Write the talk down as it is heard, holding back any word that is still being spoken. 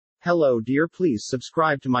Hello dear, please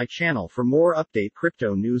subscribe to my channel for more update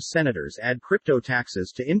crypto news. Senators add crypto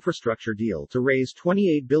taxes to infrastructure deal to raise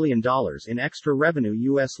 $28 billion in extra revenue.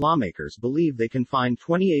 U.S. lawmakers believe they can find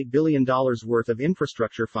 $28 billion worth of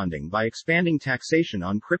infrastructure funding by expanding taxation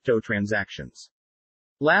on crypto transactions.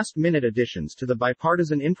 Last-minute additions to the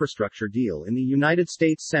bipartisan infrastructure deal in the United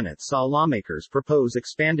States Senate saw lawmakers propose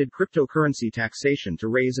expanded cryptocurrency taxation to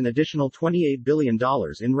raise an additional $28 billion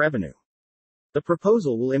in revenue. The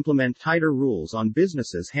proposal will implement tighter rules on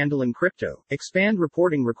businesses handling crypto, expand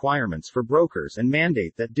reporting requirements for brokers, and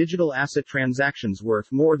mandate that digital asset transactions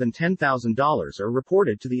worth more than $10,000 are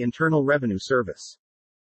reported to the Internal Revenue Service.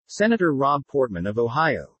 Senator Rob Portman of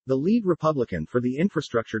Ohio, the lead Republican for the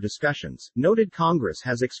infrastructure discussions, noted Congress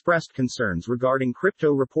has expressed concerns regarding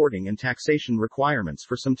crypto reporting and taxation requirements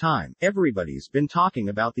for some time. Everybody's been talking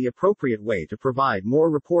about the appropriate way to provide more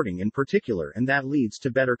reporting in particular, and that leads to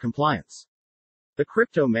better compliance. The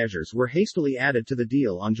crypto measures were hastily added to the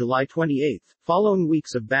deal on July 28, following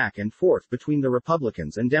weeks of back and forth between the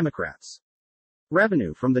Republicans and Democrats.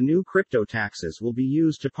 Revenue from the new crypto taxes will be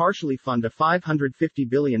used to partially fund a $550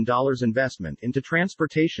 billion investment into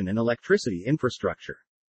transportation and electricity infrastructure.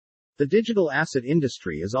 The digital asset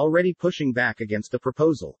industry is already pushing back against the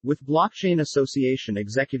proposal, with Blockchain Association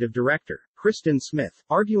Executive Director Kristen Smith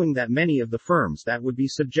arguing that many of the firms that would be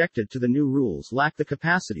subjected to the new rules lack the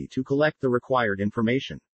capacity to collect the required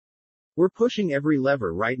information. "We're pushing every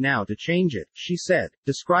lever right now to change it," she said,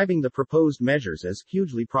 describing the proposed measures as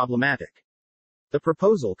hugely problematic. The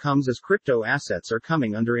proposal comes as crypto assets are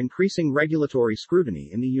coming under increasing regulatory scrutiny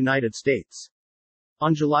in the United States.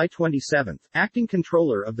 On July 27, acting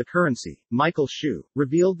controller of the currency, Michael Hsu,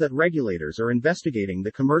 revealed that regulators are investigating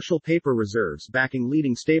the commercial paper reserves backing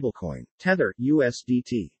leading stablecoin, Tether,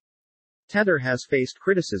 USDT. Tether has faced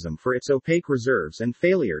criticism for its opaque reserves and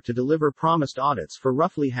failure to deliver promised audits for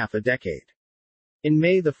roughly half a decade. In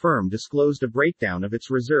May, the firm disclosed a breakdown of its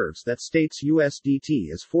reserves that states USDT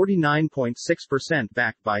is 49.6%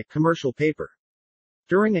 backed by commercial paper.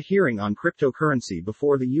 During a hearing on cryptocurrency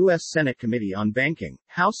before the U.S. Senate Committee on Banking,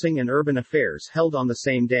 Housing and Urban Affairs held on the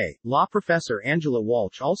same day, law professor Angela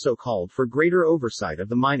Walsh also called for greater oversight of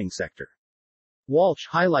the mining sector. Walsh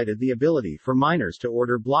highlighted the ability for miners to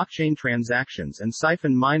order blockchain transactions and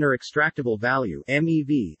siphon miner extractable value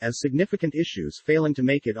 (MEV) as significant issues failing to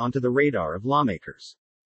make it onto the radar of lawmakers.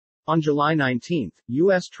 On July 19,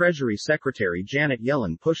 U.S. Treasury Secretary Janet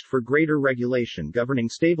Yellen pushed for greater regulation governing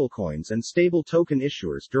stablecoins and stable token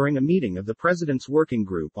issuers during a meeting of the President's Working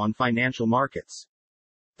Group on Financial Markets.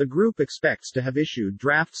 The group expects to have issued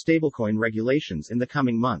draft stablecoin regulations in the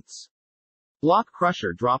coming months. Block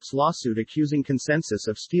Crusher drops lawsuit accusing Consensus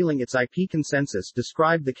of stealing its IP. Consensus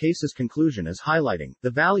described the case's conclusion as highlighting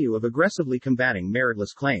the value of aggressively combating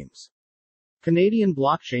meritless claims. Canadian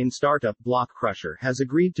blockchain startup Block Crusher has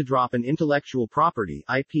agreed to drop an intellectual property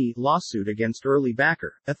 (IP) lawsuit against early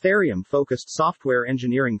backer, Ethereum-focused software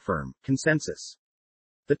engineering firm, Consensus.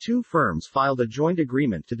 The two firms filed a joint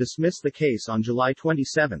agreement to dismiss the case on July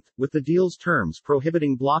 27, with the deal's terms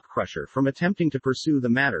prohibiting Block Crusher from attempting to pursue the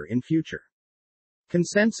matter in future.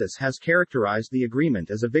 Consensus has characterized the agreement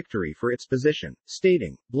as a victory for its position,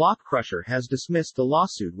 stating, "Block Crusher has dismissed the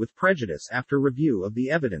lawsuit with prejudice after review of the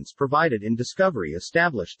evidence provided in discovery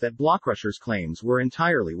established that Block Crusher's claims were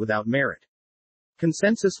entirely without merit."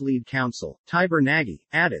 Consensus lead counsel, Tibor Nagy,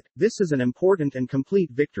 added, "This is an important and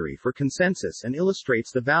complete victory for Consensus and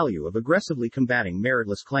illustrates the value of aggressively combating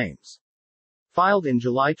meritless claims." Filed in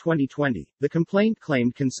July 2020, the complaint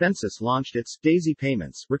claimed Consensus launched its Daisy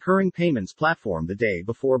Payments recurring payments platform the day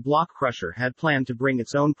before Block Crusher had planned to bring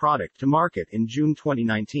its own product to market in June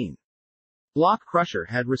 2019. Block Crusher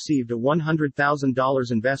had received a $100,000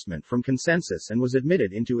 investment from Consensus and was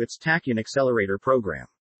admitted into its Tachyon Accelerator program.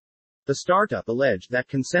 The startup alleged that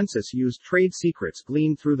Consensus used trade secrets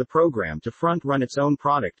gleaned through the program to front-run its own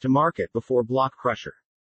product to market before Block Crusher.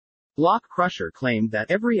 Block Crusher claimed that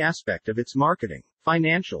every aspect of its marketing,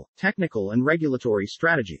 financial, technical and regulatory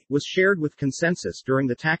strategy was shared with Consensus during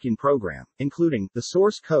the Tachyon program, including the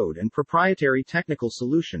source code and proprietary technical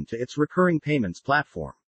solution to its recurring payments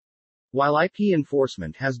platform. While IP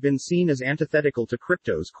enforcement has been seen as antithetical to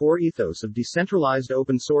crypto's core ethos of decentralized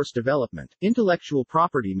open-source development, intellectual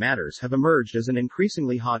property matters have emerged as an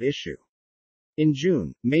increasingly hot issue. In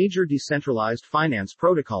June, major decentralized finance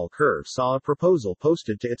protocol Curve saw a proposal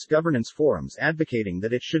posted to its governance forums advocating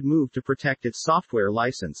that it should move to protect its software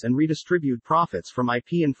license and redistribute profits from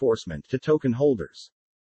IP enforcement to token holders.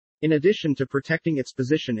 In addition to protecting its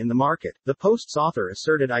position in the market, the post's author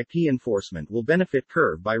asserted IP enforcement will benefit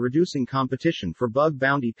Curve by reducing competition for bug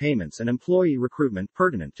bounty payments and employee recruitment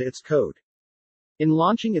pertinent to its code. In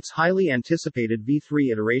launching its highly anticipated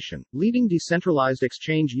V3 iteration, leading decentralized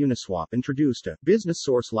exchange Uniswap introduced a business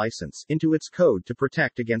source license into its code to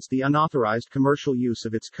protect against the unauthorized commercial use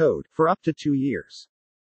of its code for up to 2 years.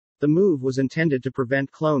 The move was intended to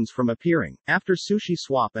prevent clones from appearing, after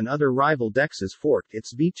SushiSwap and other rival DEXs forked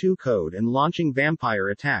its V2 code and launching vampire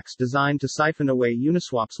attacks designed to siphon away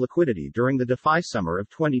Uniswap's liquidity during the DeFi summer of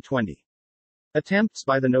 2020. Attempts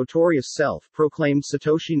by the notorious self-proclaimed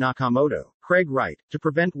Satoshi Nakamoto, Craig Wright, to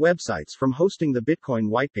prevent websites from hosting the Bitcoin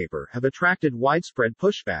whitepaper have attracted widespread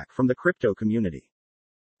pushback from the crypto community.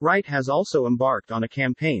 Wright has also embarked on a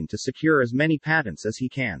campaign to secure as many patents as he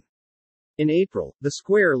can. In April, the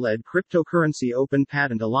Square-led Cryptocurrency Open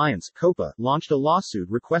Patent Alliance (COPA) launched a lawsuit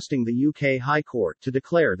requesting the UK High Court to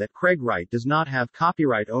declare that Craig Wright does not have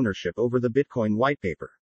copyright ownership over the Bitcoin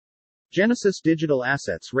whitepaper. Genesis Digital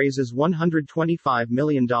Assets raises $125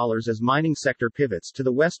 million as mining sector pivots to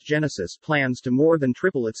the West. Genesis plans to more than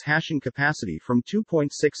triple its hashing capacity from 2.6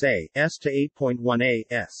 AS to 8.1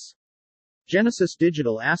 AS. Genesis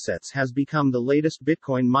Digital Assets has become the latest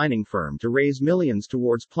Bitcoin mining firm to raise millions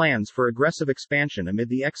towards plans for aggressive expansion amid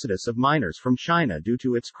the exodus of miners from China due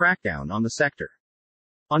to its crackdown on the sector.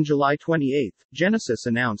 On July 28, Genesis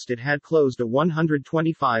announced it had closed a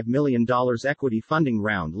 $125 million equity funding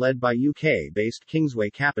round led by UK-based Kingsway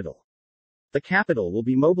Capital. The capital will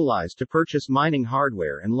be mobilized to purchase mining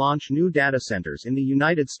hardware and launch new data centers in the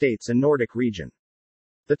United States and Nordic region.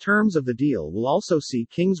 The terms of the deal will also see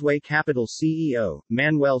Kingsway Capital CEO,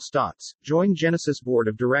 Manuel Stotz, join Genesis board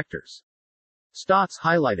of directors. Stotz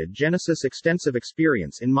highlighted Genesis' extensive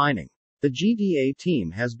experience in mining. The GDA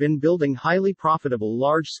team has been building highly profitable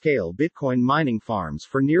large-scale Bitcoin mining farms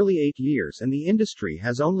for nearly 8 years and the industry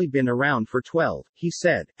has only been around for 12, he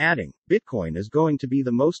said, adding, Bitcoin is going to be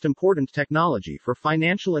the most important technology for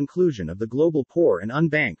financial inclusion of the global poor and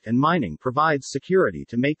unbanked, and mining provides security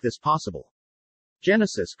to make this possible.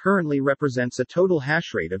 Genesis currently represents a total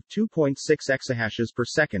hash rate of 2.6 exahashes per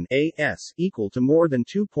second (AS), equal to more than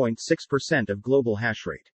 2.6% of global hash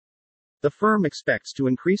rate. The firm expects to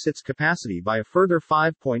increase its capacity by a further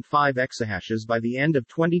 5.5 exahashes by the end of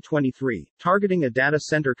 2023, targeting a data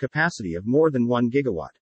center capacity of more than 1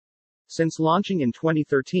 gigawatt. Since launching in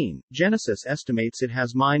 2013, Genesis estimates it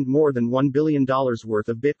has mined more than $1 billion worth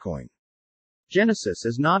of Bitcoin. Genesis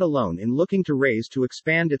is not alone in looking to raise to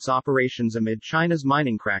expand its operations amid China's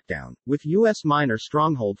mining crackdown, with U.S. miner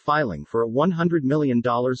Stronghold filing for a $100 million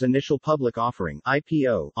initial public offering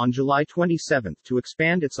 (IPO) on July 27 to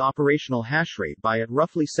expand its operational hash rate by at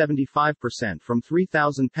roughly 75% from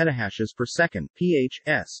 3,000 petahashes per second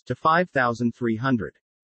 (PHS) to 5,300.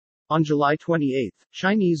 On July 28,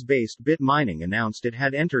 Chinese-based Bit Mining announced it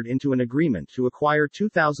had entered into an agreement to acquire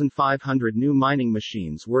 2,500 new mining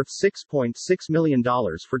machines worth $6.6 million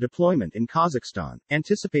for deployment in Kazakhstan,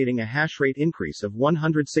 anticipating a hash rate increase of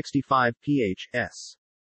 165 PHS.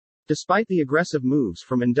 Despite the aggressive moves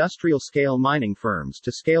from industrial-scale mining firms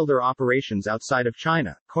to scale their operations outside of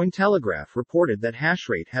China, Cointelegraph reported that hash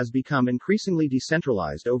rate has become increasingly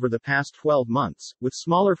decentralized over the past 12 months, with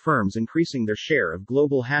smaller firms increasing their share of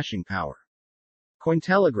global hashing power.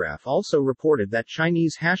 Cointelegraph also reported that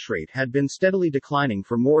Chinese hash rate had been steadily declining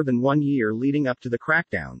for more than 1 year leading up to the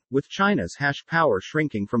crackdown, with China's hash power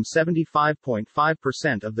shrinking from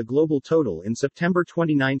 75.5% of the global total in September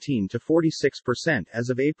 2019 to 46%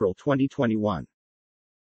 as of April 2021.